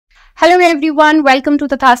Hello everyone, welcome to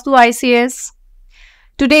Tathastu ICS.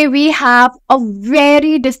 Today we have a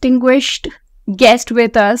very distinguished guest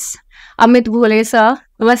with us, Amit Bhole sir.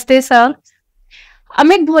 Namaste sir.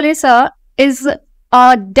 Amit Bhole sir is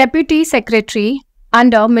a Deputy Secretary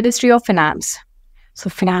under Ministry of Finance. So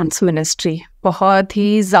Finance Ministry, बहुत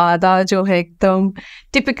ही ज़्यादा जो है एकदम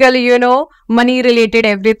typical, money related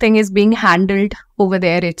everything is being handled over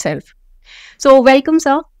there itself. So welcome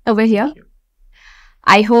sir over here.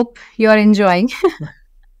 I hope you're enjoying.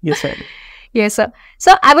 Yes, sir. Yes, sir.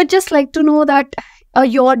 So I would just like to know that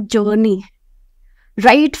your journey,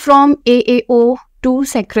 right from AAO to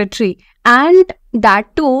secretary, and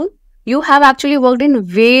that too, you have actually worked in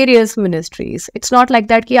various ministries. It's not like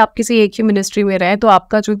that कि आप किसी एक ही ministry में रहे तो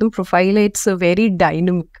आपका जो एकदम profile है, it's very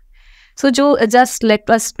dynamic. So just let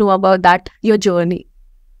us know about that, your journey.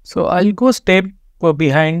 So I'll go a step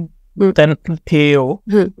behind than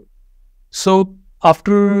AAO. So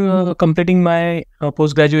after completing my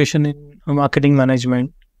post-graduation in marketing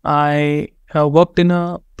management, I worked in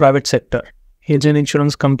a private sector, an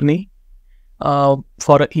insurance company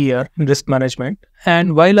for a year in risk management.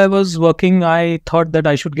 And while I was working, I thought that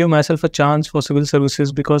I should give myself a chance for civil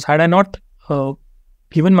services, because had I not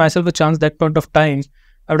given myself a chance that point of time,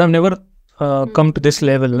 I would have never come to this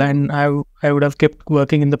level, and I would have kept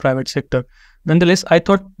working in the private sector. Nonetheless, I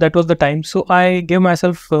thought that was the time. So I gave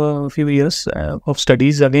myself a few years of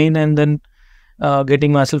studies again, and then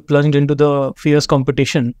getting myself plunged into the fierce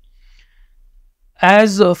competition.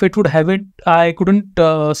 As fate would have it, I couldn't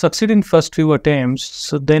succeed in first few attempts.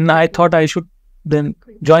 So then I thought I should then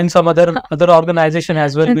join some other organization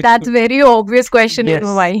as well. That's very obvious question in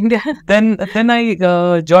my mind. Then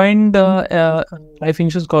I joined Life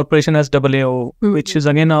Insurance Corporation as AAO, which is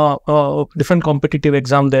again a different competitive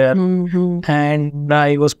exam there. And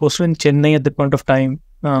I was posted in Chennai at that point of time.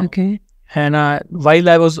 And while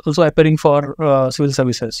I was also appearing for civil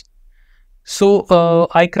services. So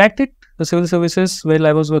I cracked it, the civil services, while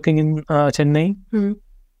I was working in Chennai.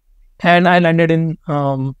 And I landed in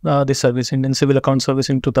this service, Indian Civil Account Service,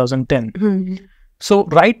 in 2010. So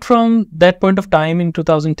right from that point of time in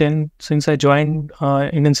 2010, since I joined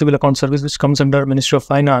Indian Civil Account Service, which comes under Ministry of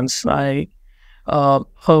Finance, I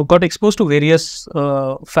got exposed to various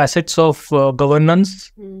facets of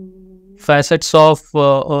governance, facets of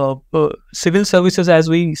civil services as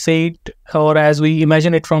we say it, or as we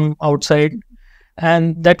imagine it from outside.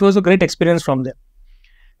 And that was a great experience from there.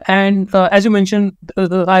 And as you mentioned,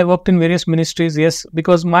 I worked in various ministries, yes,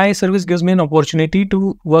 because my service gives me an opportunity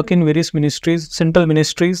to work in various ministries, central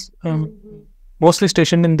ministries, mostly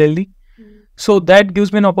stationed in Delhi. So that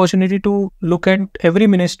gives me an opportunity to look at every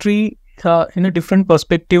ministry in a different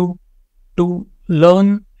perspective, to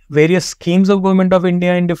learn various schemes of Government of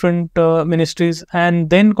India in different ministries, and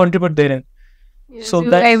then contribute therein. Yes, so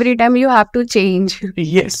that every time you have to change.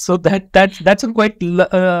 Yes, so that's a quite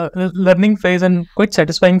learning phase and quite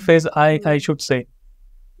satisfying phase, I should say.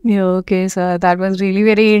 Yeah, okay, sir. That was really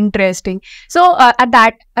very interesting. So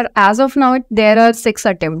as of now, there are 6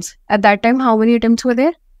 attempts. At that time, how many attempts were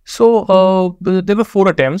there? So there were 4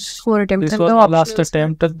 attempts. 4 attempts. This was the last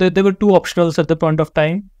attempt. There were 2 optionals at the point of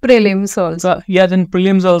time. Prelims also. Yeah, then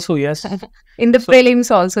prelims also, yes. In the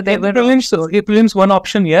prelims also, there were prelims 1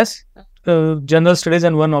 option, yes. General studies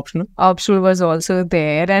and 1 optional. Optional was also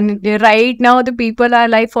there, and right now the people are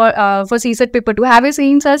like for CSET paper 2. Have you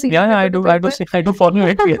seen sir? Yeah, I do follow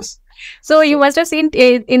it. Yes. So you must have seen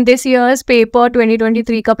in this year's paper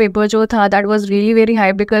 2023 ka paper jo tha, that was really very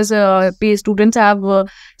high, because students have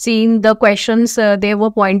seen the questions. They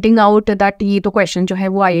were pointing out that ये तो question जो है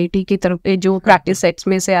वो IIT की तरफ जो practice sets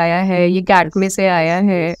में से आया है, ये GAT में से आया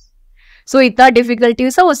है. So इतना डिफिकल्टी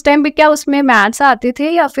सर उस टाइम पे क्या उसमें मैथ्स आते थे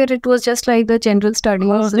या फिर it was just like the general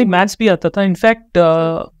studies? नहीं, मैथ्स भी आता था. In fact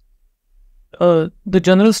the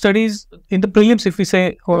general studies in the prelims, if we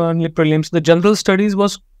say only prelims, the general studies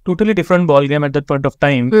was totally different ball game at that point of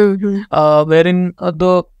time, wherein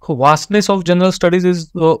the vastness of general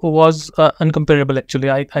studies was uncomparable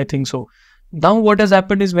actually. I think so. Now what has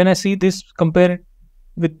happened is, when I see this compared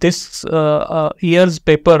with this year's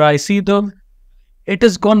paper, I see it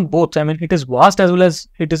has gone both. I mean, it is vast as well as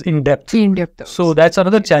it is in depth. So that's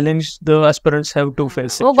another challenge the aspirants have to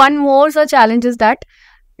face. So one more challenge is that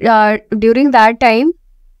during that time,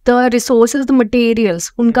 the resources, the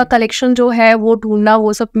materials, उनका collection जो है वो ढूंढना,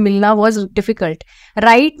 वो सब मिलना was difficult.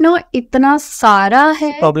 Right now इतना सारा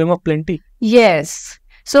है. Problem of plenty. Yes.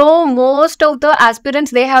 So most of the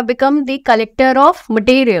aspirants, they have become the collector of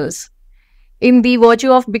materials. In the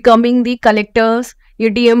virtue of becoming the collectors, ये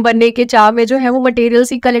डीएम बनने के चाह में जो है वो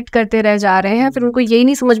मटेरियल्स ही कलेक्ट करते रह जा रहे हैं, फिर उनको यही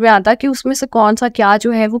नहीं समझ में आता कि उसमें से कौन सा क्या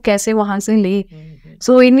जो है वो कैसे वहां से ले.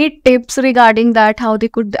 So any tips regarding that, how they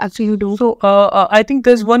could actually do? So I think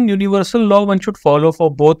there's one universal law one should follow for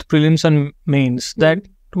both prelims and mains, that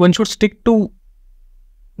one should stick to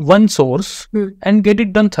one source and get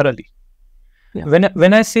it done thoroughly. Yeah.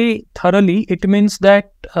 When I say thoroughly, it means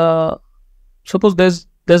that suppose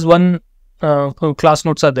there's one class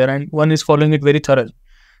notes are there and one is following it very thoroughly.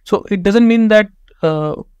 So it doesn't mean that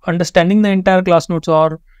understanding the entire class notes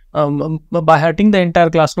or by hearting the entire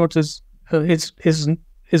class notes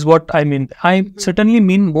is what I mean. I certainly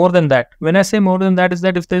mean more than that. When I say more than that, is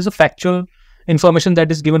that if there is a factual information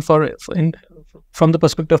that is given from the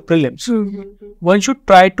perspective of prelims, one should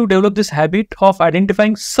try to develop this habit of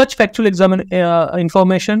identifying such factual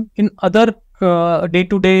information in other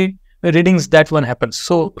day-to-day readings that one happens.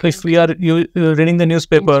 So if we are reading the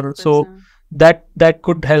newspaper, so that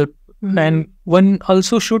could help. And one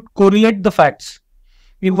also should correlate the facts.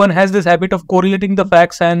 If one has this habit of correlating the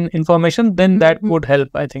facts and information, then that would help,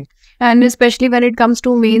 I think. And especially when it comes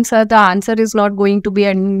to mains, the answer is not going to be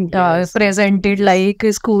presented like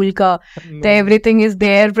school ka. Everything is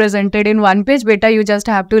there presented in one page. Beta, you just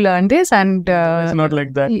have to learn this, and it's not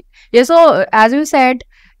like that. Yeah. So as you said,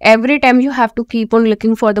 every time you have to keep on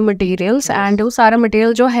looking for the materials, and वो सारा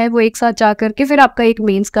material जो है वो एक साथ जा करके फिर आपका एक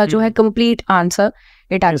mains का जो है complete answer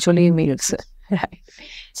it actually makes. Right.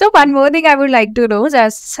 So one more thing I would like to know is,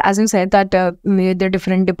 as you said that the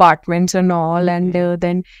different departments and all, and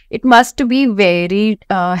then it must be very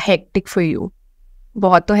hectic for you.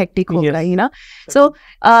 बहुत तो hectic होगा ही ना. So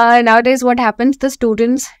nowadays what happens, the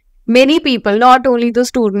students, many people, not only the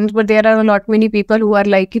students, but there are a lot many people who are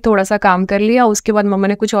like कि थोड़ा सा काम कर लिया, उसके बाद मम्मा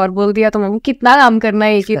ने कुछ और बोल दिया, तो मम्मा कितना काम करना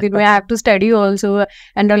है एक ही दिन में, I have to study also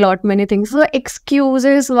and a lot many things. So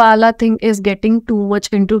excuses वाला thing is getting too much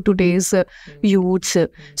into today's youths.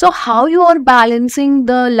 So how you are balancing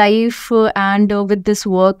the life and with this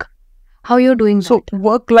work, how you're doing that? So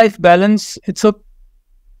work-life balance, it's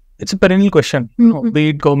a perennial question, be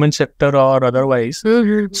it government sector or otherwise.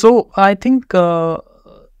 So I think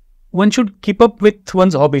one should keep up with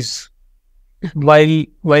one's hobbies while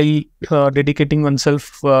dedicating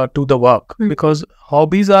oneself to the work, because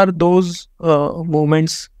hobbies are those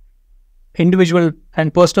moments, individual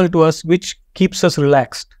and personal to us, which keeps us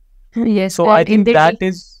relaxed. Yes. So I think that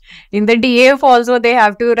is in the DF also they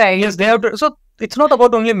have to write. Yes, they have to. So it's not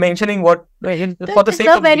about only mentioning what for the sake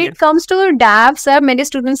of when it comes to DAF, sir, many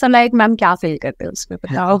students are like, "Ma'am, क्या fail करते हो उसमें?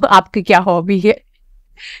 बताओ, आपकी क्या hobby है?"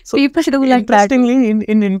 So people do like that. Interestingly,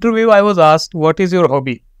 in interview, I was asked, "What is your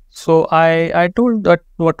hobby?" So I told that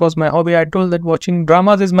what was my hobby. I told that watching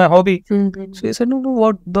dramas is my hobby. So he said, "No,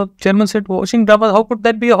 what?" The chairman said, "Watching dramas, how could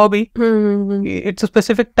that be a hobby? It's a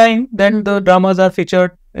specific time that the dramas are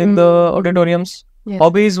featured in the auditoriums.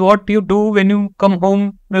 Hobby is what you do when you come home,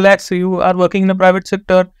 relax. You are working in the private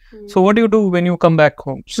sector. So what do you do when you come back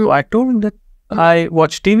home?" So I told that I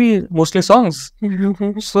watch TV, mostly songs.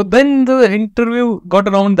 So then the interview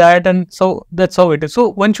got around that, and so that's how it is. So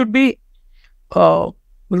one should be,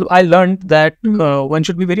 I learned that one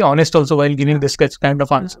should be very honest also while giving this kind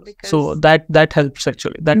of answer. So that helps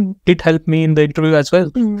actually. That did help me in the interview as well.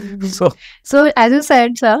 So as you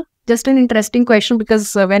said, sir, just an interesting question,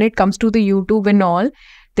 because when it comes to the YouTube and all,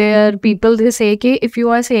 there are people, they say कि if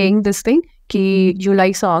you are saying this thing कि you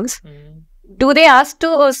like songs, do they ask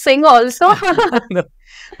to sing also?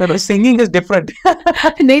 No, singing is different.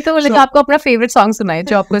 नहीं तो बोले आपको अपना favorite song सुनाए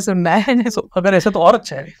जो आपको सुनना है. So अगर ऐसा तो और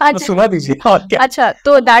अच्छा है, तो सुना दीजिए और क्या. अच्छा,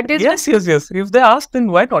 तो that is yes. If they ask,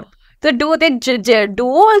 then why not? So do they do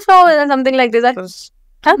also something like this?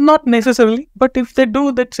 Not necessarily, but if they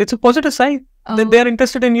do, it's a positive sign. Then they are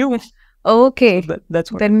interested in you. Okay. So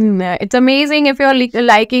that's what. Then it's amazing if you're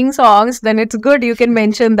liking songs. Then it's good. You can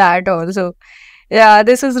mention that also. Yeah,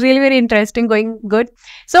 this is really very interesting. Going good.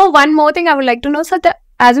 So one more thing I would like to know, sir.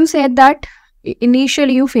 As you said that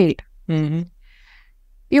initially you failed.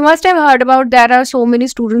 You must have heard about there are so many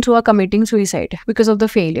students who are committing suicide because of the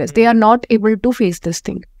failures. They are not able to face this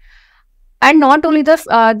thing. And not only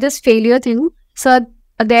this failure thing, sir,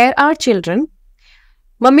 there are children.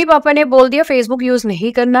 Mummy papa ने बोल दिया Facebook use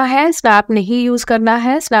नहीं करना है, snap नहीं use करना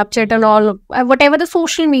है, Snapchat and all whatever the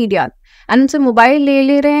social media, and उनसे मोबाइल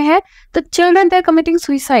ले रहे हैं. The children they are committing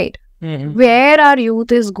suicide. Where are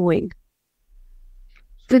youth is going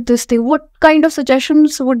with this thing? What kind of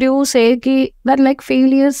suggestions would you say that like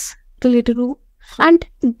failures related to, and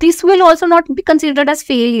this will also not be considered as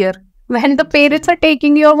failure when the parents are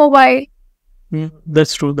taking your mobile?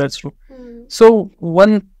 That's true. So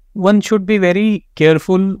one should be very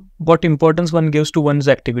careful what importance one gives to one's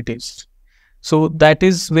activities. So that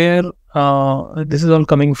is where this is all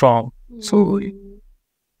coming from. So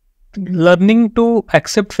learning to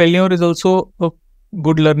accept failure is also a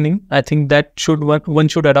good learning. I think that one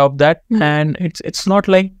should adopt that. And it's not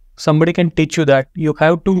like somebody can teach you that. You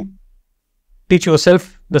have to teach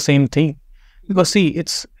yourself the same thing. Because see,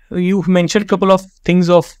 you've mentioned a couple of things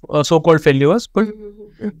of so-called failures, but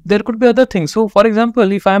there could be other things. So for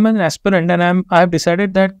example, if I'm an aspirant and I have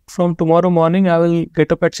decided that from tomorrow morning I will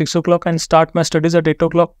get up at 6 o'clock and start my studies at 8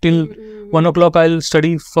 o'clock till 1 o'clock, I'll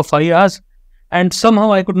study for 5 hours, and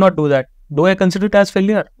somehow I could not do that. Do I consider it as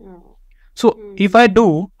failure? So if I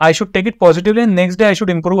do, I should take it positively, and next day I should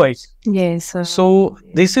improvise. Yes. So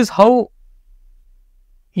this is how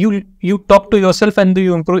you talk to yourself and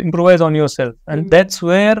you improvise on yourself, and that's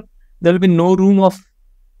where there will be no room of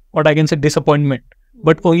what I can say disappointment,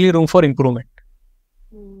 but only room for improvement.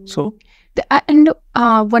 So and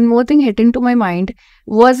one more thing hit into my mind: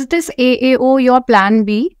 was this AAO your plan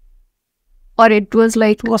B, or it was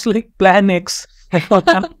like plan X?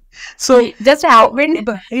 So just happened.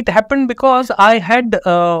 It happened because I had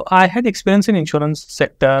experience in insurance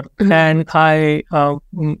sector, and I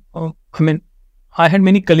mean, I had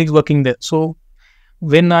many colleagues working there. So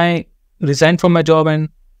when I resigned from my job and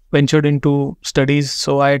ventured into studies,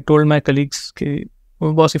 so I told my colleagues,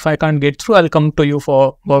 boss, if I can't get through, I'll come to you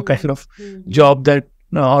for kind of job that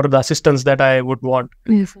or the assistance that I would want.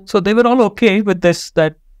 Yes. So they were all okay with this,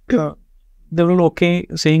 that they were all okay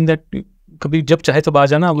saying that kabhi jab chahe tab aa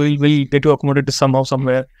jana, we'll get you accommodated somehow,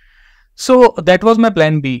 somewhere. So that was my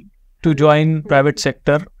plan B, to join private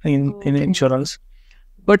sector in insurance.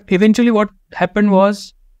 But eventually what happened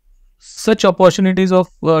was, such opportunities of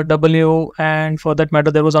WO, and for that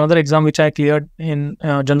matter, there was another exam which I cleared in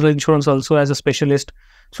general insurance also as a specialist.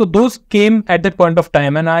 So those came at that point of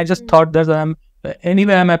time, and I just thought that I'm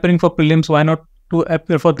appearing for prelims, why not to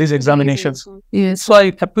appear for these examinations? Yes. So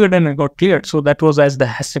I appeared and I got cleared. So that was as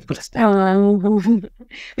simple as that.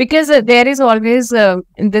 Because there is always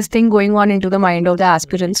this thing going on into the mind of the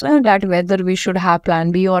aspirants, that whether we should have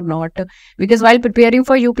plan B or not. Because while preparing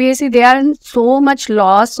for UPSC, they are in so much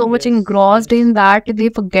lost, so much engrossed in that, they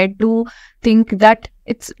forget to think that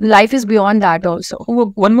life is beyond that also.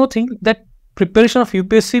 One more thing, that preparation of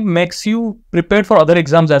UPSC makes you prepared for other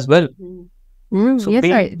exams as well. So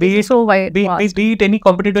yes, be it any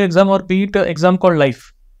competitive exam or be it an exam called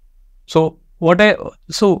life. So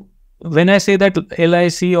when I say that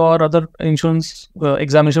LIC or other insurance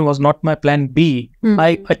examination was not my plan B,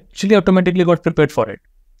 I actually automatically got prepared for it.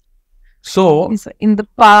 So it's in the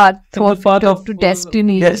path of to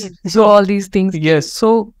destiny. Yes. So all these things. Yes.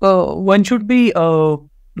 So one should be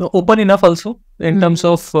open enough also in terms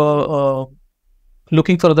of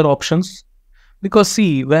looking for other options. Because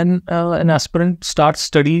see, when an aspirant starts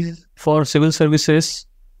studies for civil services,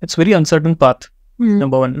 it's very uncertain path,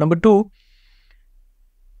 number one. Number two,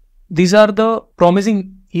 these are the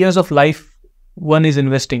promising years of life one is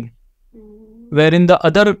investing, wherein the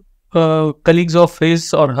other colleagues of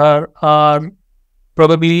his or her are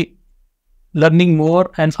probably learning more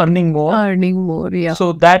and earning more. Yeah.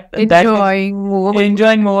 So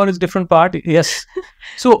enjoying more is different part. Yes.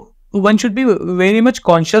 So one should be very much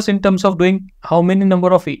conscious in terms of doing how many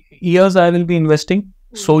number of years I will be investing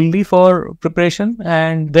solely for preparation,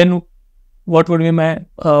 and then what would be my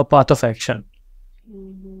path of action.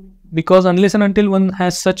 Because unless and until one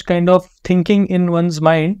has such kind of thinking in one's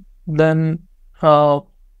mind, then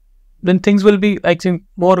things will be, I think,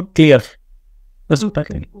 more clear. That's what I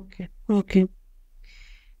think. Okay.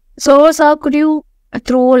 So, sir, could you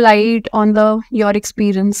throw light on your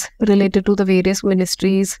experience related to the various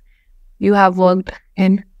ministries you have worked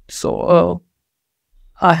in? So,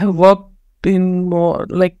 I have worked in more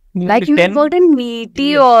like you have worked in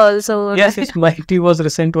MIT also. Yes, MIT was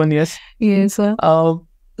recent one, yes. Yes, sir.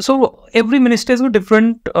 So, every ministry has a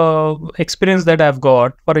different experience that I've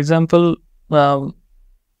got. For example,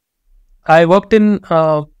 I worked in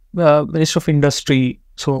Ministry of Industry.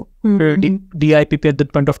 So, DIPP at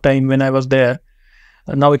that point of time when I was there.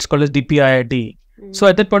 Now it's called as DPIIT. So,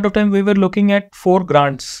 at that point of time, we were looking at 4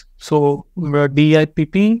 grants. So,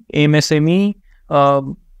 DIPP, MSME,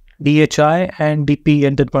 DHI and DP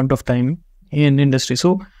at that point of time in industry.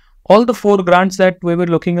 So, all the 4 grants that we were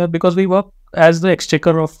looking at, because we work as the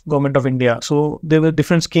exchequer of Government of India. So, there were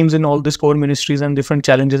different schemes in all these core ministries and different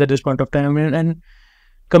challenges at this point of time. And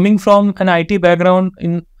coming from an IT background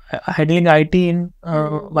in handling IT in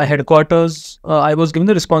my headquarters, I was given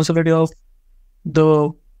the responsibility of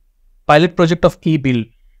the pilot project of e-bill.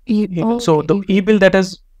 So, the e-bill that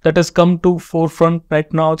has come to forefront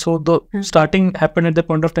right now. So the starting happened at that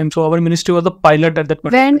point of time. So our ministry was the pilot at that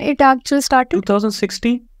point. When it actually started?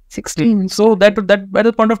 2016. 16. So that at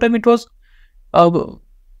the point of time it was,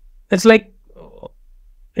 it's like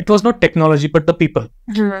it was not technology but the people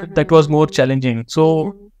that was more challenging. So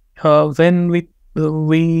when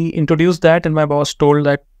we introduced that, and my boss told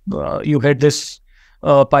that you had this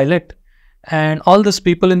pilot, and all these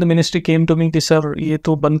people in the ministry came to me कि sir ये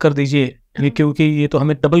तो बंद कर दीजिए, ये क्योंकि ये तो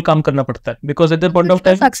हमें double काम करना पड़ता है, because at that point of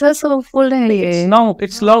time Successful है ये.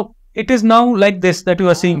 it is now like this that you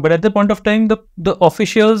are seeing, but at the point of time the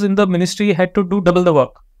officials in the ministry had to do double the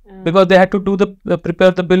work because they had to do the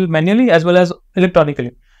prepare the bill manually as well as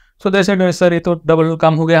electronically. So they said sir ये तो double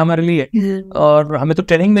काम हो गया हमारे लिए और हमें तो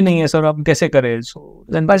ट्रेनिंग भी नहीं है सर, अब कैसे करें. So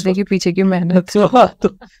then पढ़ने के पीछे की मेहनत.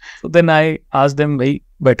 So then I asked them, भाई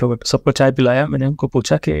बैठो सबको चाय पिलाया, मैंने उनको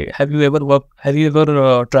पूछा कि have you ever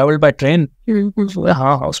traveled by train? So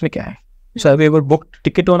हाँ उसमें क्या है. So have you ever booked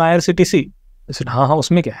ticket on IRCTC? I said हाँ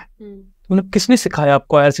उसमें क्या है. तुमने किसने सिखाया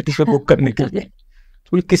आपको IRCTC पे बुक करने के लिए?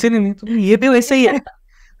 तो किसी ने नहीं. तो ये भी वैसे ही है.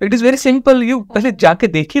 It is very simple. You पहले जाके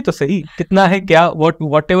देखिए तो सही कितना है क्या,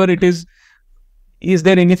 whatever it is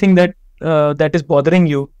there anything that is bothering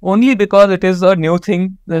you only because it is a new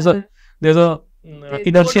thing. There's a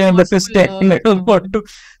inertia in the system. I don't want to.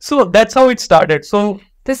 So that's how it started. So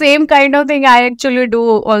the same kind of thing I actually do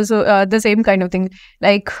also. The same kind of thing.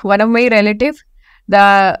 Like one of my relative,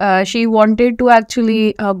 she wanted to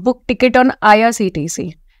actually book ticket on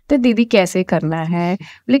IRCTC. तो दीदी कैसे करना है,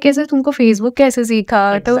 बोले कैसे तुमको Facebook कैसे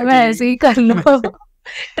सीखा, तो मैं ऐसे ही कर लो,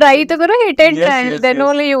 ट्राई तो करो, hit and try, then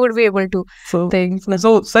only you would be able to think.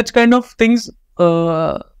 So such kind of things,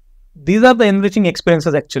 these are the enriching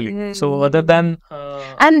experiences actually. So other than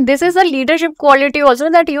and this is a leadership quality also,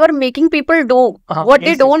 that you are making people do what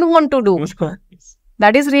they don't want to do.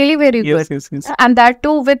 That is really very good. Yes. And that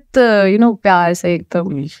too with प्यार से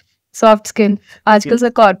एकदम soft skill. आजकल से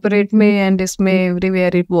corporate में and इसमें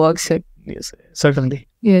everywhere it works. Yes, certainly.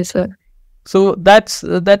 Yes, sir. So that's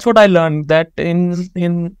what I learned, that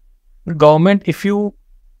in government, if you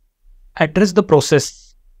address the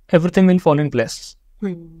process, everything will fall in place.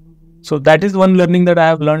 So that is one learning that I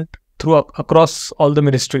have learned across all the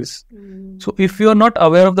ministries. So if you are not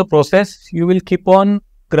aware of the process, you will keep on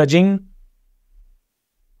grudging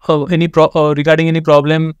regarding any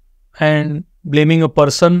problem and blaming a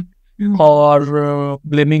person or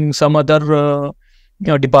blaming some other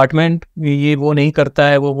department. ये वो नहीं करता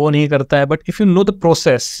है, वो नहीं करता है. But if you know the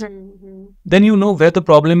process, then you know where the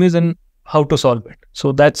problem is and how to solve it.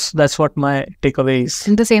 So that's what my takeaway is.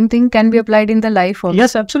 And the same thing can be applied in the life also.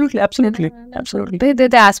 Yes, absolutely. The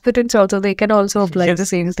aspirants also, they can also apply the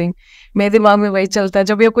same thing. मेरे दिमाग में वही चलता है,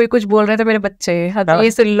 जब ये कोई कुछ बोल रहा है तो मेरे बच्चे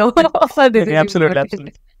ये सुन लो.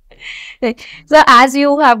 Absolutely. So as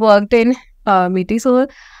you have worked in MITI, so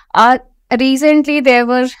recently there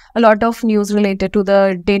were a lot of news related to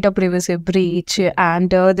the data privacy breach and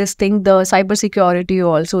this thing, the cyber security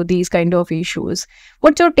also, these kind of issues.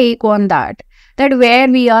 What's your take on that? That where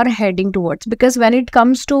we are heading towards? Because when it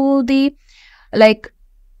comes to the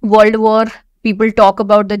World War, people talk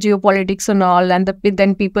about the geopolitics and all, and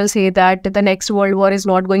then people say that the next World War is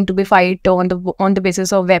not going to be fight on the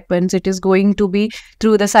basis of weapons. It is going to be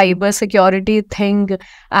through the cyber security thing,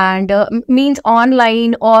 and means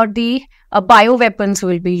online or the bio weapons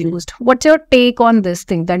will be used. What's your take on this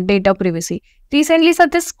thing, that data privacy? Recently, sir,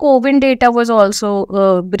 this COVID data was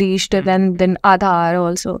also breached, and then Aadhaar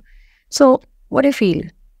also. So, what do you feel?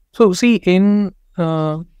 So, see, in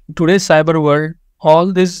today's cyber world,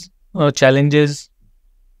 all these challenges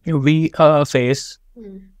we face,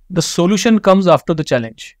 the solution comes after the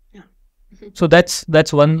challenge. So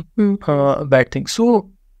that's one bad thing. So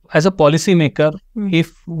as a policy maker,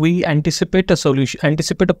 if we anticipate a solution,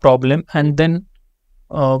 anticipate a problem, and then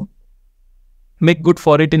make good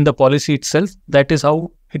for it in the policy itself, that is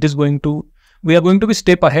how it is going to, we are going to be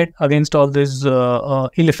step ahead against all these ill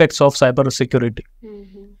effects of cyber security.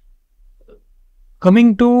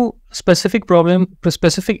 Coming to specific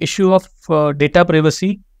issue of data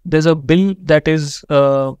privacy, there's a bill that is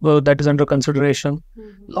under consideration.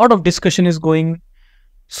 A lot of discussion is going.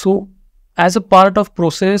 So, as a part of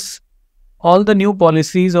process, all the new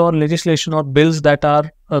policies or legislation or bills that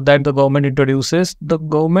the government introduces, the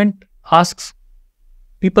government asks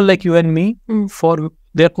people like you and me for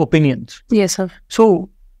their opinions. Yes, sir.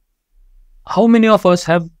 So, how many of us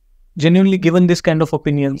have genuinely given this kind of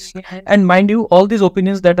opinions? And mind you, all these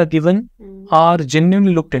opinions that are given are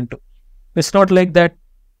genuinely looked into. It's not like that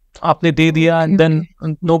आपने दे दिया and then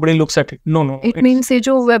nobody looks at it. No. It means ये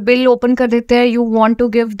जो bill open कर देते हैं, you want to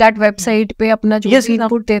give that website पे अपना जो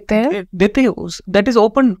input देते हैं. That is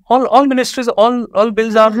open. All ministries, all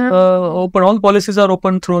bills are open. All policies are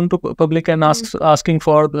open, thrown to public and asking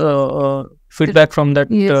for feedback from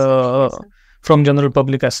that Yes. from general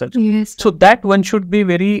public as such. Yes. So that one should be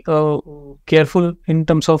very careful in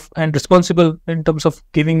terms of and responsible in terms of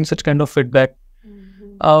giving such kind of feedback.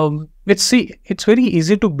 Let's see, it's very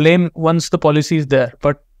easy to blame once the policy is there,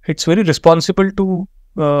 but it's very responsible to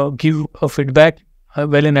give a feedback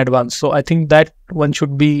well in advance. So I think that one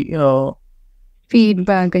should be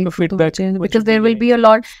feedback, feedback because there will be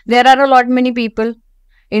there are a lot many people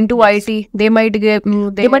into IT. They might give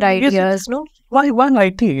their ideas. No, why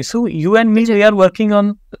IT? So you and me, we are working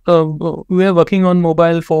on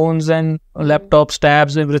mobile phones and laptops,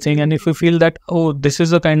 tabs, everything. And if we feel that, oh, this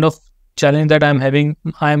is a kind of challenge that I'm having,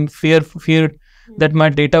 I'm feared that my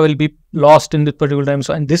data will be lost in this particular time.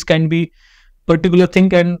 So, and this can be particular thing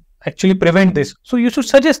can actually prevent this. So you should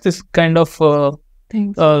suggest this kind of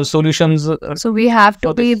solutions. So we have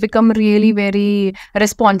to become really very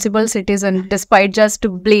responsible citizen, despite just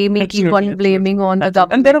blaming, keep on blaming on the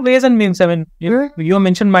government. And there are ways and means. I mean, you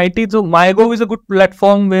mentioned MIT. So MyGov is a good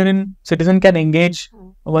platform wherein citizen can engage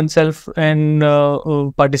oneself and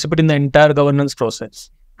participate in the entire governance process.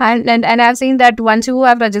 And I've seen that once you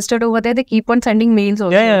have registered over there, they keep on sending mails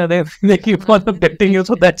also. Yeah, they keep on updating you.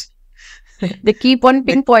 So that's they keep on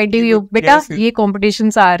pinpointing you. Beta, ye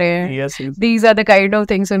competitions are there. Yes. These are the kind of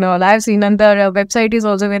things and all. I've seen, and the website is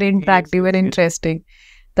also very interactive and interesting.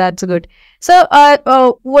 That's good. So,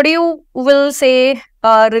 what do you will say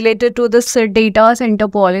related to this data center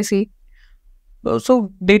policy?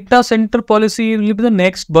 So, data center policy will be the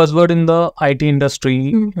next buzzword in the IT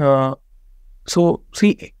industry. So,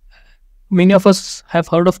 see, many of us have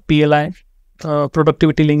heard of PLI,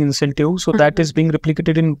 productivity link incentive. So that is being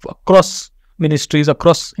replicated in across ministries,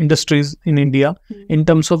 across industries in India, in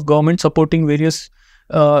terms of government supporting various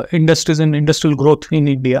industries and industrial growth in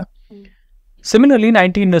India. Similarly, in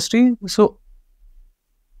IT industry, so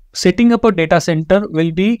setting up a data center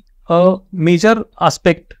will be a major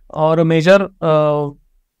aspect or a major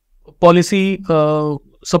policy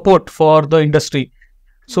support for the industry.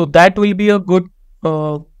 So that will be a good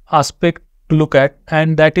aspect to look at,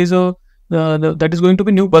 and that is that is going to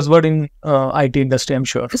be new buzzword in IT industry, I'm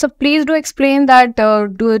sure. So please do explain that to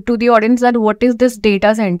the audience, that what is this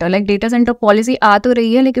data center? Like data center policy aa to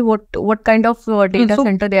rahi hai, like what kind of data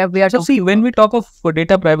center we are so see, when we talk of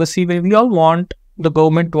data privacy, we all want, the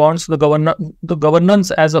government wants, the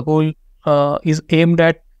governance as a whole is aimed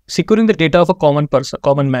at securing the data of a common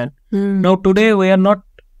man. Now today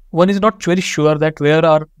one is not very sure that where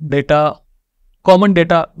our data, common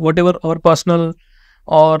data, whatever our personal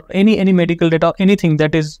or any medical data, anything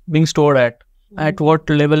that is being stored at what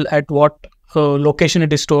level, at what location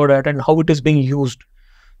it is stored at, and how it is being used.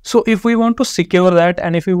 So if we want to secure that,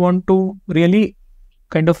 and if we want to really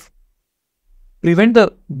kind of prevent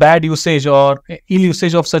the bad usage or ill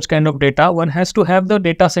usage of such kind of data, one has to have the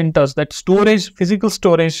data centers, that physical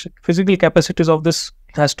capacities of this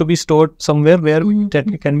has to be stored somewhere where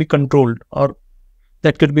that can be controlled or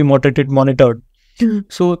that could be monitored.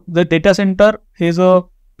 So the data center is a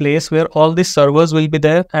place where all these servers will be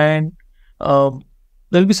there, and there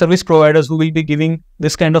will be service providers who will be giving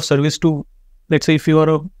this kind of service to, let's say, if you are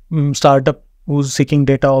a startup who's seeking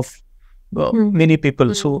data of many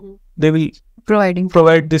people, so they will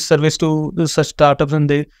provide this service to such startups, and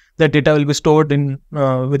that data will be stored in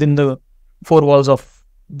within the four walls of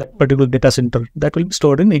that particular data center that will be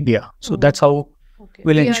stored in India. So that's how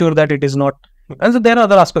we'll ensure that it is not. And so there are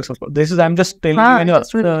other aspects of this. I'm just telling you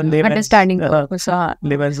understanding.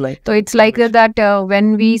 Layman's like. So it's like that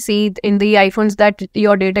when we see in the iPhones that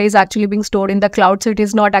your data is actually being stored in the cloud, so it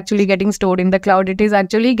is not actually getting stored in the cloud. It is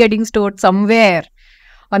actually getting stored somewhere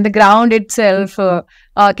on the ground itself.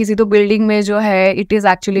 Kisi to building mein jo hai, it is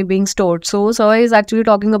actually being stored. So sir is actually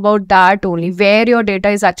talking about that only, where your data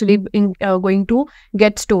is actually going to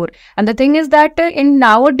get stored. And the thing is that in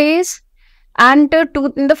nowadays, and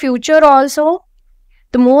in the future also,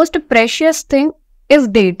 the most precious thing is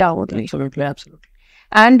data only. Absolutely.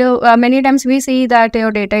 And many times we see that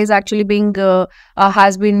your data is actually being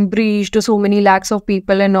has been breached to so many lakhs of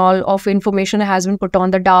people, and all of information has been put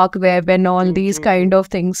on the dark web and all these kind of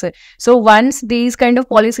things. So once these kind of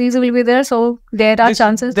policies will be there, so there are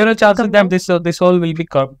chances. There are chances that this all will be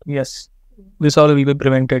curbed. Yes, this all will be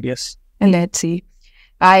prevented. Yes. And let's see.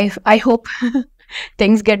 I hope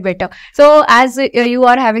things get better. So as you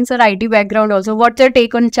are having some IT background also, what's your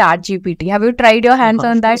take on ChatGPT? Have you tried your hands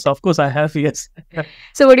on that? Of course I have, yes.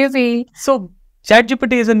 So what do you see? So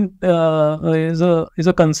ChatGPT is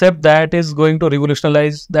a concept that is going to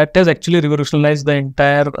revolutionize, that has actually revolutionized the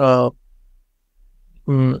entire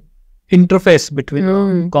interface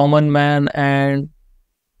between common man and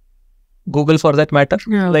Google, for that matter.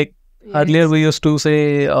 Yeah. Like Earlier, we used to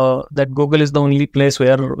say that Google is the only place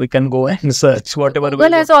where we can go and search whatever.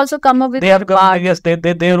 Google has also come up with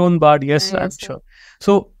their own Bard. Yes, I'm sure.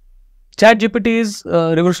 So, ChatGPT is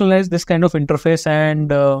revolutionized this kind of interface, and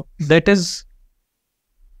that is,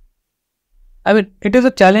 I mean, it is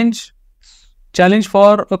a challenge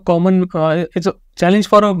for a common. It's a challenge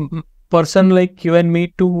for a person like you and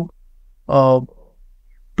me to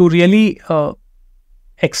really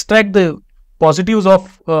extract the positives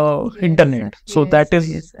of internet. So that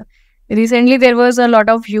is recently there was a lot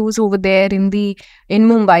of views over there in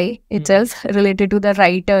Mumbai itself related to the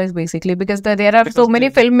writers basically, because there are so many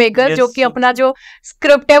filmmakers जो कि अपना जो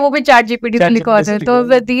script है वो भी ChatGPT से लिखवा देते हैं. So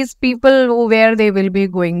with these people, where they will be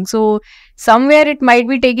going? So somewhere it might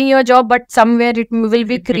be taking your job, but somewhere it will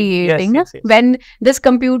be creating. Yes. When this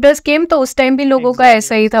computers came, तो उस time भी लोगों का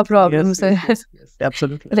ऐसा ही था problem. Yes,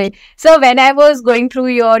 absolutely. Right. So when I was going through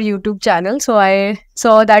your YouTube channel, so I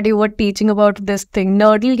saw that you were teaching about this thing,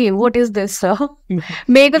 Nerdle game. What is this, sir?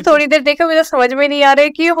 मेरे को थोड़ी देर देखा, मुझे समझ में नहीं आ रहा है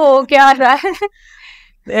कि हो क्या रहा है.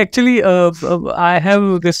 Actually, I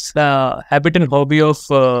have this habit and hobby of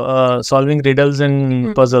solving riddles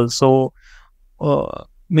and puzzles. So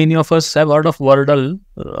many of us have heard of Wordle.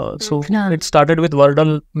 So it started with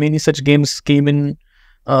Wordle. Many such games came in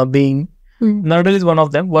being. Nerdle is one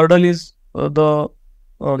of them. Wordle is the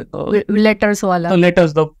letters wala. The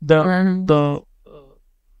letters, the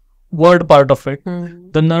word part of it.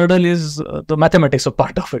 The Nerdle is the mathematics of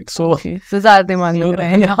part of it. So ज़्यादा दिमाग लग रहा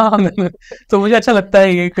है. तो मुझे अच्छा लगता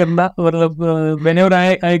है ये करना. मतलब whenever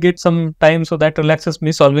I get some time, so that relaxes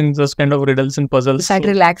me solving this kind of riddles and puzzles. That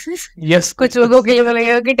relaxes? Yes. कुछ लोगों के लिए तो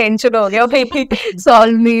लगेगा कि टेंशन हो गया भाई,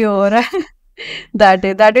 solve नहीं हो रहा है.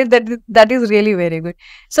 That is really very good.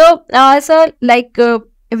 So sir, like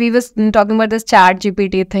we was talking about this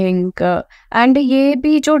ChatGPT thing, and ये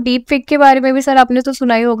भी जो deep fake के बारे में भी सर आपने तो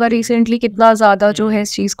सुना ही होगा recently कितना ज़्यादा जो है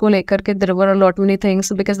इस चीज़ को लेकर के there were a lot many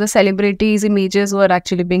things because the celebrities images were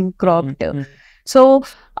actually being cropped. So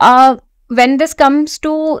when this comes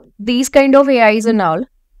to these kind of AIs and all,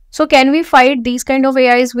 so can we fight these kind of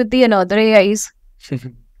AIs with the another AIs? So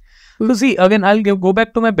see, again, I'll go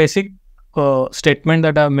back to my basic statement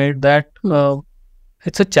that I made, that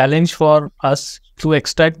it's a challenge for us to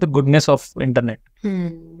extract the goodness of internet.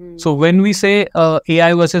 So when we say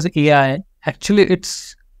AI versus AI, actually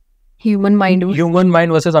it's human mind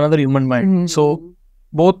versus another human mind. So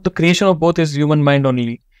both, the creation of both is human mind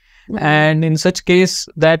only. And in such case,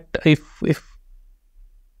 that if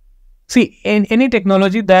see, in any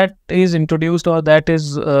technology that is introduced or that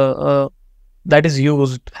is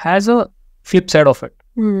used has a flip side of it.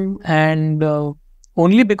 And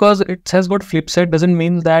only because it has got flip side doesn't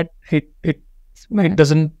mean that it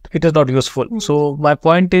is not useful. So my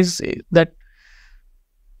point is that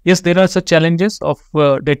yes, there are such challenges of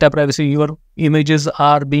data privacy. Your images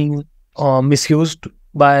are being misused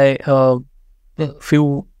by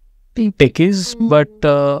few techies, but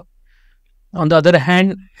on the other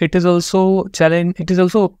hand, it is also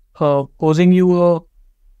posing you a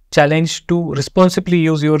challenge to responsibly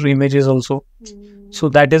use your images also. So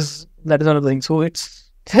that is another thing. So it's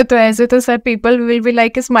तो ऐसे तो sir people will be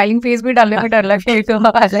like a smiling face भी डालने में डर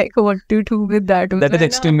लगेगा. Like what to do with that? That is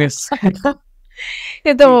extremist.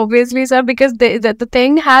 So obviously sir, because the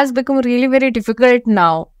thing has become really very difficult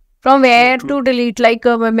now. From where to delete? Like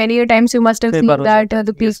many a times you must have seen that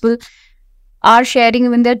the people are sharing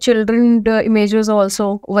even their children images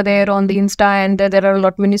also over there on the Insta, and there are a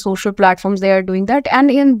lot many social platforms they are doing that,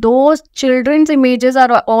 and in those children's images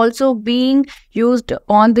are also being used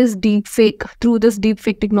on this deep fake, through this deep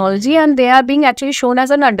fake technology, and they are being actually shown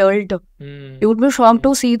as an adult. You would be shocked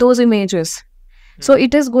to see those images. So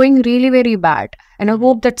it is going really very bad, and I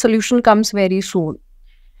hope that solution comes very soon.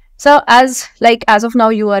 So as of now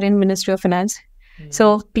you are in Ministry of Finance.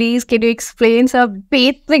 So please, can you explain some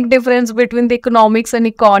basic difference between the economics and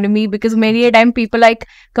economy? Because many a time people like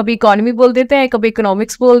kabhi economy bol dete hain, kabhi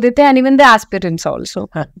economics bol dete hain, and even the aspirants also,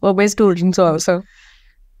 or my students also.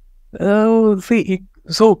 See,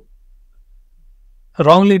 so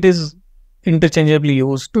wrongly it is interchangeably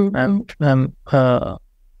used. I'm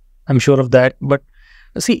sure of that. But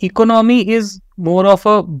see, economy is more of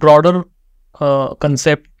a broader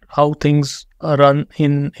concept, how things run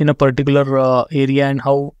in a particular area and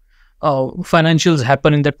how financials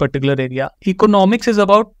happen in that particular area. Economics is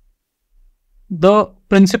about the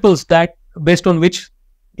principles that based on which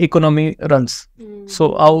economy runs.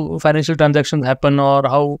 So how financial transactions happen or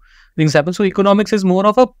how things happen. So economics is more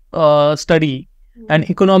of a study, and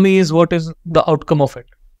economy is what is the outcome of it.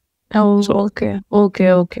 Oh, so,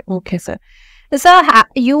 okay, sir. So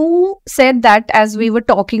you said that, as we were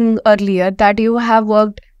talking earlier, that you have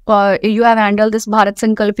worked you have handled this Bharat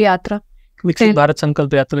Sankalp Yatra. Viksit Bharat Sankalp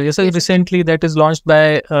Yatra. Yes, Yes. recently that is launched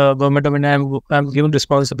by Government of India. I'm given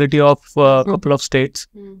responsibility of a couple of states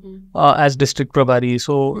as district prabhari.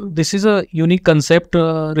 So this is a unique concept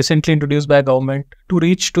recently introduced by government to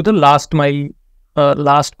reach to the last mile,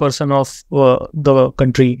 last person of the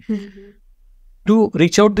country, to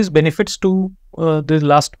reach out these benefits to the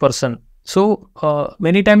last person. So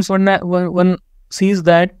many times one sees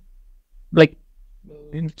that, like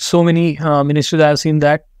in so many ministries I have seen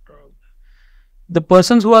that the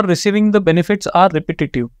persons who are receiving the benefits are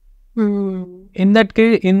repetitive. In that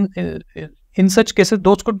case, in such cases,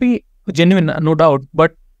 those could be genuine, no doubt.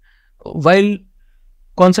 But while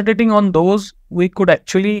concentrating on those, we could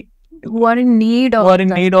actually Who are in need of or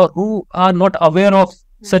who are not aware of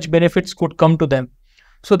such benefits could come to them.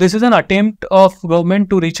 So this is an attempt of government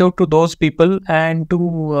to reach out to those people and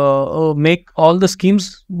to make all the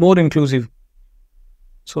schemes more inclusive.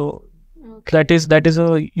 So that is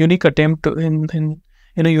a unique attempt in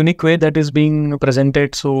a unique way that is being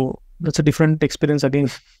presented. So that's a different experience again.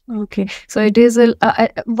 Okay, so it is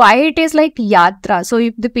why it is like yatra. So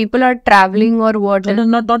if the people are traveling or what?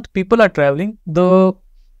 Not people are traveling. The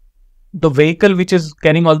vehicle which is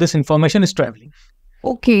carrying all this information is traveling.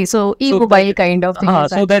 Okay, so e-mobile kind of thing.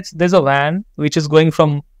 So there's a van which is going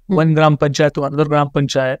from one gram panchayat to another gram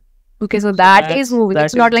panchayat. Okay, so that is moving.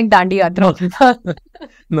 It's not like Dandi Yatra.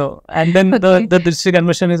 No, and then the district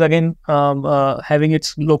administration is again having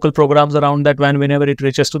its local programs around that van whenever it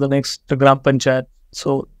reaches to the next gram panchayat.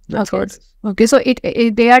 So that's what it is. Okay, so it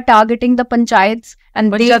they are targeting the panchayats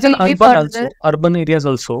and they will be further. Urban areas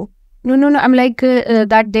also. No. I'm like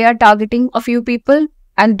that they are targeting a few people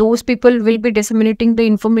and those people will be disseminating the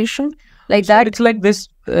information like that. It's like this.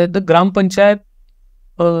 The gram panchayat.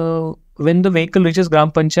 When the vehicle reaches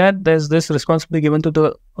gram panchayat, there's this responsibility given to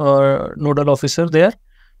the nodal officer there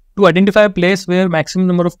to identify a place where maximum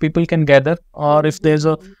number of people can gather, or if there's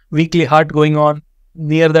a weekly hart going on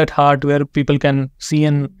near that hart where people can see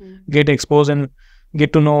and get exposed and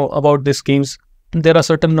get to know about these schemes. There are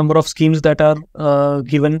certain number of schemes that are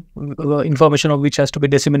given, information of which has to be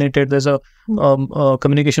disseminated. There's a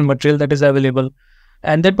communication material that is available,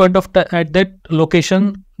 and that point of at that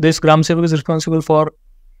location, this gram sevak is responsible for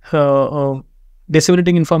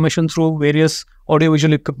disseminating information through various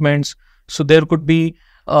audiovisual equipments. So there could be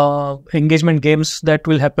engagement games that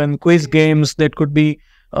will happen, quiz games, that could be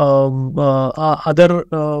other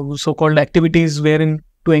so-called activities wherein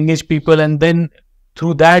to engage people and then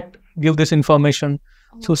through that give this information.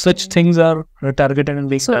 So such things are targeted and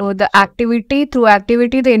being done. So the activity, through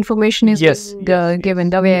activity, the information is given,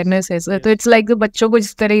 the awareness is. So it's like the बच्चों को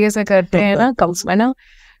जिस तरीके से करते हैं ना comes में ना.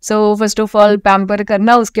 So first of all, pamper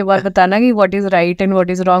करना, उसके बाद बताना कि what is right and what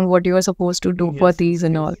is wrong, what you are supposed to do for these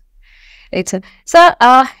and all.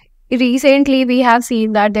 So recently we have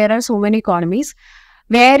seen that there are so many economies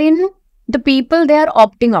wherein the people, they are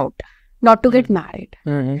opting out not to get married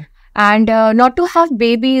and not to have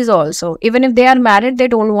babies also. Even if they are married, they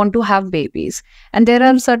don't want to have babies. And there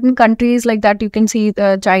are certain countries like that. You can see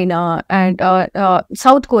China and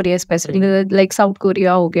South Korea especially, like South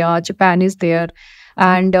Korea ho gaya, Japan is there.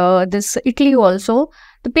 And this Italy also,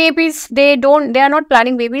 the babies, they are not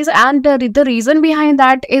planning babies, and the reason behind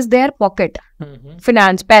that is their pocket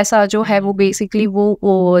finance, paisa jo hai wo basically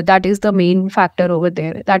wo that is the main factor over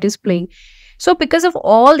there that is playing. So because of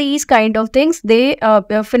all these kind of things, they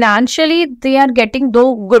financially they are getting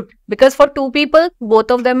though good, because for two people, both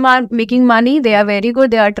of them are making money, they are very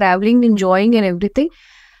good, they are traveling, enjoying and everything.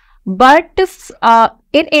 But if,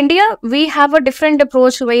 in India, we have a different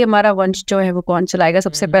approach. वही हमारा वंश जो है वो कौन चलाएगा,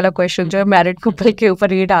 सबसे पहला क्वेश्चन जो है मैरिड कपल के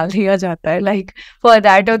ऊपर ये डाल दिया जाता है. Like for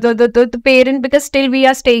that, the parent, because still we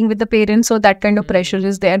are staying with the parents, so that kind of pressure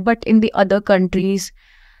is there. But in the other countries,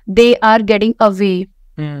 they are getting away,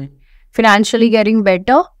 financially getting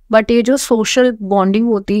better. But ये जो social bonding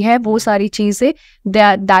होती है, वो सारी चीजें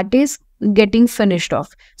that is getting finished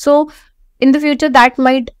off. So in the future, that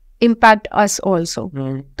might impact us also.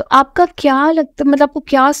 तो आपका क्या लगता, मतलब आपको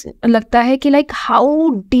क्या लगता है कि like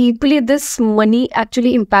how deeply this money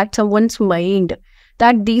actually impacts someone's mind,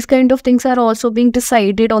 that these kind of things are also being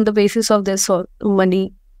decided on the basis of this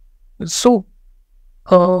money? So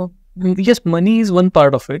yes, money is one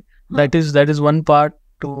part of it. That is one part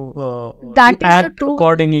to act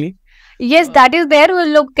accordingly. Yes, that is there. वो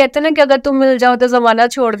लोग कहते हैं ना कि अगर तुम मिल जाओ तो जमाना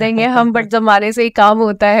छोड़ देंगे हम, बट जमाने से ही काम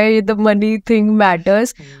होता है. The money thing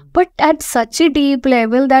matters, but at such a deep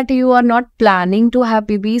level that you are not planning to have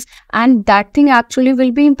babies, and that thing actually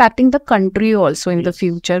will be impacting the country also in the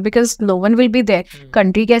future, because no one will be there.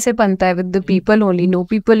 Country कैसे बनता है? With the people only. No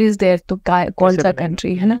people is there, तो कौन सा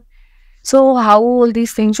country है ना? So how all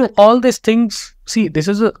these things? So all these things, see, this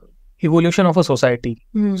is a evolution of a society.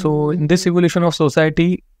 So in this evolution of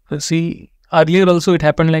society, see, earlier also it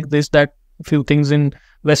happened like this, that few things in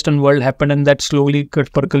Western world happened and that slowly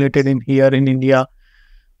got percolated in here in India.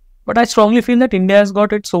 But I strongly feel that India has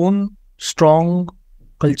got its own strong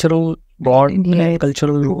cultural bond and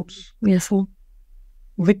cultural roots. Yes.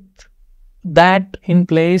 With that in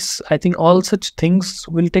place, I think all such things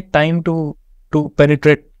will take time to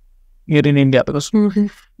penetrate here in India, because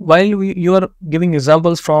while you are giving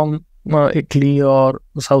examples from Italy or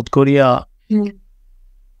South Korea,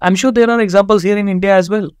 I'm sure there are examples here in India as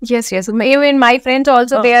well. Yes. Even my friends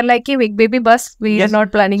also, they are like, baby bus, we are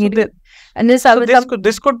not planning it. And this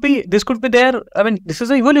could be there. I mean, this is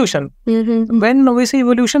an evolution. When we say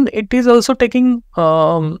evolution, it is also taking.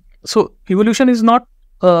 So evolution is not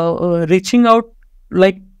reaching out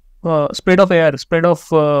like spread of air, spread of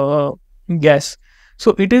gas.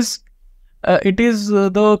 So it is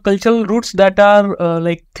the cultural roots that are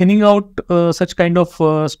like thinning out such kind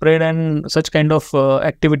of spread and such kind of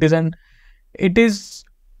activities, and it is,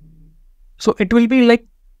 so it will be like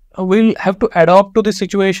we'll have to adapt to the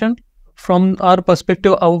situation from our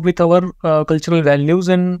perspective with our cultural values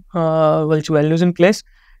and values in place,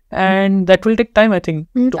 and that will take time, I think.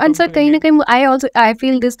 And sir, I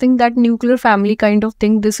feel this thing, that nuclear family kind of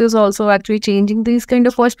thing, this is also actually changing these kind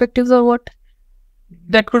of perspectives, or what?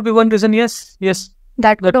 That could be one reason. Yes.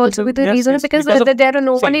 That could also be the reason, because there are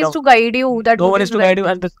no one is to guide you. No one is to guide you,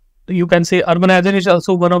 and you can say urbanization is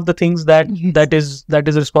also one of the things that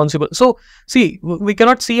is responsible. So see, we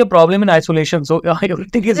cannot see a problem in isolation. So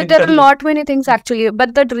everything is. There are a lot many things actually,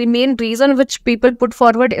 but the main reason which people put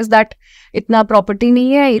forward is that itna property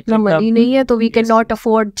nahi hai, itna money nahi hai, so we cannot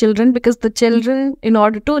afford children, because the children, in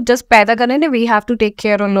order to just paida karne, we have to take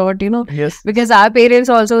care a lot, Yes. Because our parents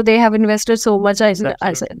also, they have invested so much,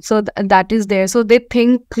 so that is there. So they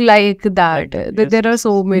think like that. There are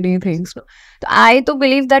so many things. I do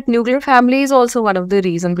believe that nuclear family is also one of the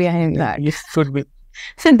reasons behind that. Yes, should be.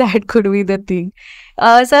 That could be the thing.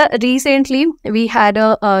 Sir, recently we had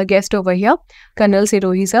a guest over here, Colonel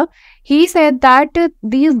Sirohi sir. He said that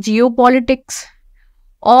these geopolitics,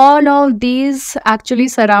 all of these actually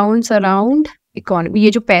surrounds around economy.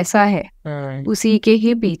 ये जो पैसा है, उसी के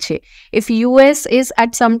ही पीछे. If US is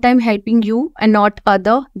at some time helping you and not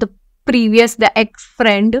the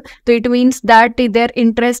ex-friend, so it means that their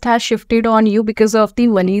interest has shifted on you because of the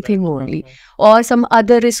money thing only, or some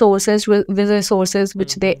other resources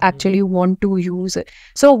which they actually want to use.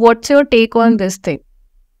 So what's your take on this thing?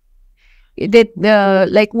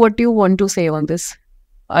 Like, what do you want to say on this?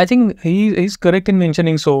 I think he's correct in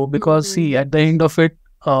mentioning so, because see, at the end of it,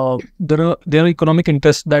 there are economic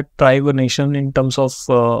interests that drive a nation in terms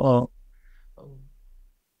of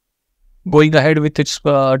going ahead with its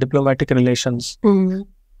diplomatic relations.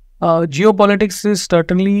 Geopolitics is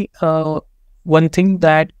certainly one thing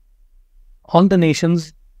that all the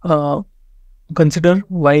nations consider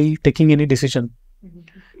while taking any decision.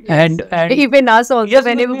 And even us also,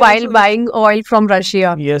 while buying oil from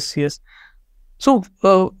Russia. Yes. So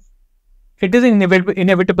it is an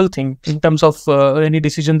inevitable thing in terms of any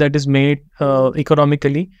decision that is made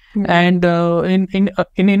economically, and in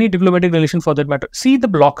any diplomatic relation for that matter. See the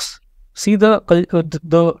blocks. See the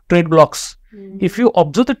trade blocks. If you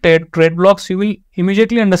observe the trade blocks, you will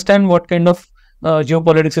immediately understand what kind of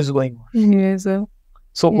geopolitics is going on. Yes, sir.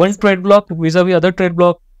 So one trade block vis-a-vis other trade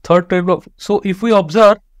block, third trade block. So if we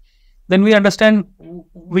observe, then we understand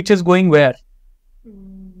which is going where.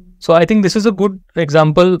 So I think this is a good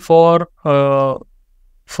example for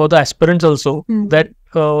the aspirants also, that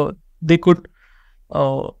they could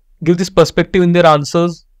give this perspective in their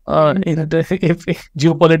answers. If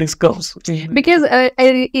geopolitics comes, because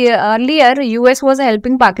earlier US was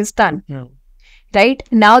helping Pakistan, right?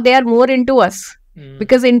 Now they are more into us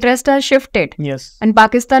because interest has shifted. Yes, and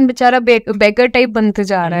Pakistan बेचारा beggar type बनते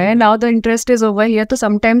जा रहा है. Now the interest is over here, तो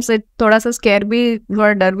sometimes it थोड़ा सा scare भी,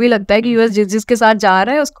 थोड़ा डर भी लगता है कि US जिसके साथ जा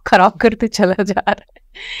रहा है उसको खराब करते चला जा रहा है.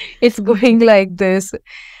 It's going like this.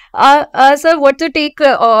 Sir, what's your take?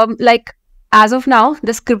 Like, as of now,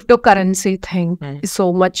 this cryptocurrency thing is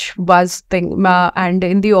so much buzz thing, and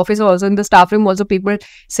in the office also, in the staff room also, people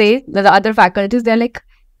say that the other faculties, they're like,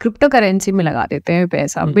 cryptocurrency में लगा देते हैं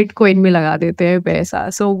पैसा, Bitcoin में लगा देते हैं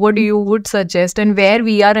पैसा. So what do you would suggest, and where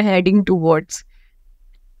we are heading towards?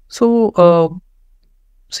 So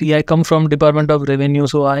see, I come from Department of Revenue,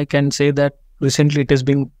 so I can say that recently it is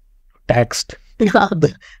being taxed.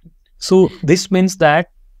 So this means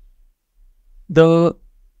that the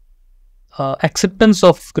acceptance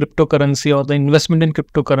of cryptocurrency or the investment in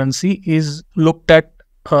cryptocurrency is looked at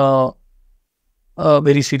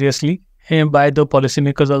very seriously, by the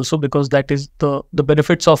policymakers also, because that is the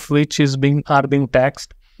benefits of which are being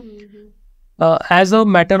taxed. As a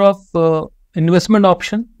matter of investment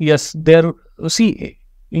option, yes, there. See,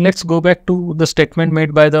 let's go back to the statement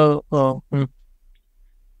made by the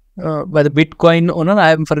Bitcoin owner.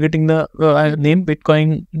 I am forgetting the name.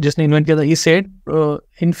 Bitcoin just invent kiya tha. He said,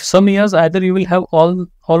 in some years, either you will have all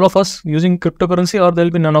of us using cryptocurrency, or there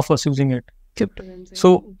will be none of us using it. Cryptocurrency.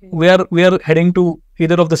 So we are heading to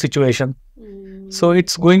either of the situation. So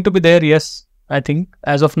it's going to be there. Yes, I think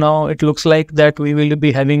as of now, it looks like that we will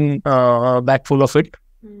be having a bag full of it,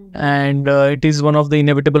 and it is one of the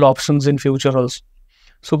inevitable options in future also.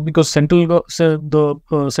 So because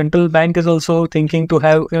the central bank is also thinking to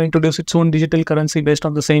have introduce its own digital currency based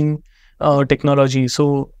on the same technology.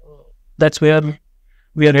 So that's where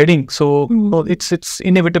we are heading. So it's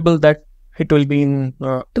inevitable that it will be in.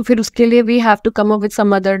 तो फिर उसके लिए we have to come up with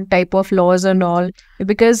some other type of laws and all,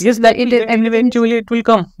 because yes, that eventually it will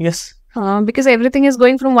come. Yes. Because everything is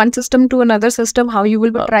going from one system to another system. How you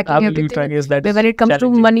will be tracking everything? Yes, when it comes to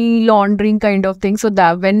money laundering kind of thing, so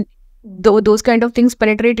that when those kind of things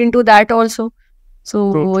penetrate into that also,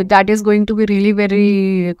 so True. that is going to be really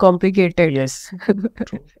very complicated. Yes.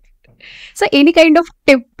 So any kind of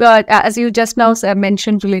tip, as you just now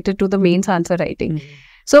mentioned, related to the mains answer writing.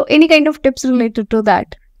 So any kind of tips related to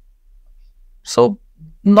that? So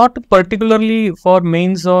not particularly for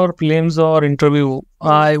mains or prelims or interview.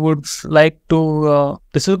 I would like to.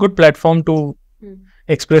 This is a good platform to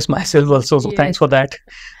express myself also. So thanks for that.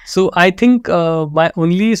 So I think my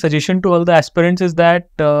only suggestion to all the aspirants is that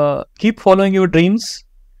keep following your dreams,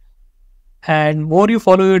 and more you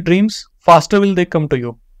follow your dreams, faster will they come to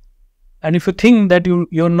you. And if you think that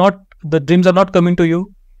the dreams are not coming to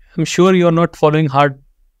you, I'm sure you're not following hard.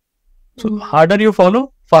 So harder you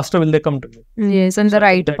follow, faster will they come to you. Yes, and the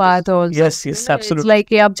right path also. Yes, absolutely. It's like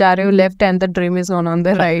आप जा रहे हो left and the dream is on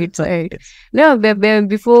the right side. No,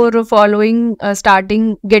 before following,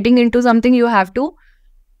 starting, getting into something, you have to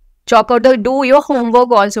chalk out, do your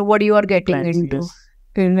homework also, what you are getting into.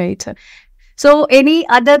 Yes. Right, sir. So any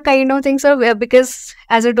other kind of things, sir? Because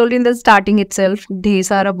as I told you in the starting itself, ढेर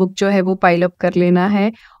सारा book जो है वो pile up कर लेना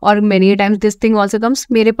है, और many times this thing also comes,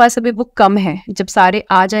 मेरे पास अभी book कम है, जब सारे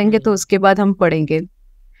आ जाएंगे तो उसके बाद हम पढ़ेंगे.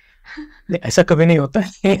 ऐसा कभी नहीं होता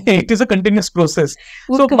है. It is a continuous process.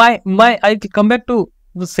 So I come back to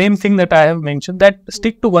the same thing that I have mentioned, that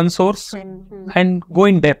stick to one source and go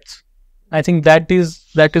in depth. I think that is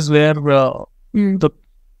where the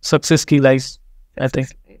success key lies, I think.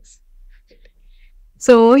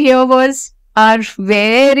 So here was our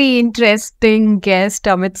very interesting guest,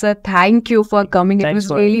 Amit sir. Thank you for coming. It was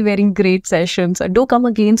really very great session. So do come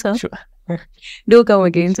again, sir. Sure. Do come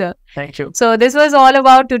again, sir. Thank you. So this was all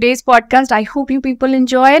about today's podcast. I hope you people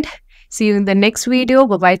enjoyed. See you in the next video.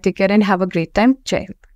 Bye-bye. Take care and have a great time. Jai Hind.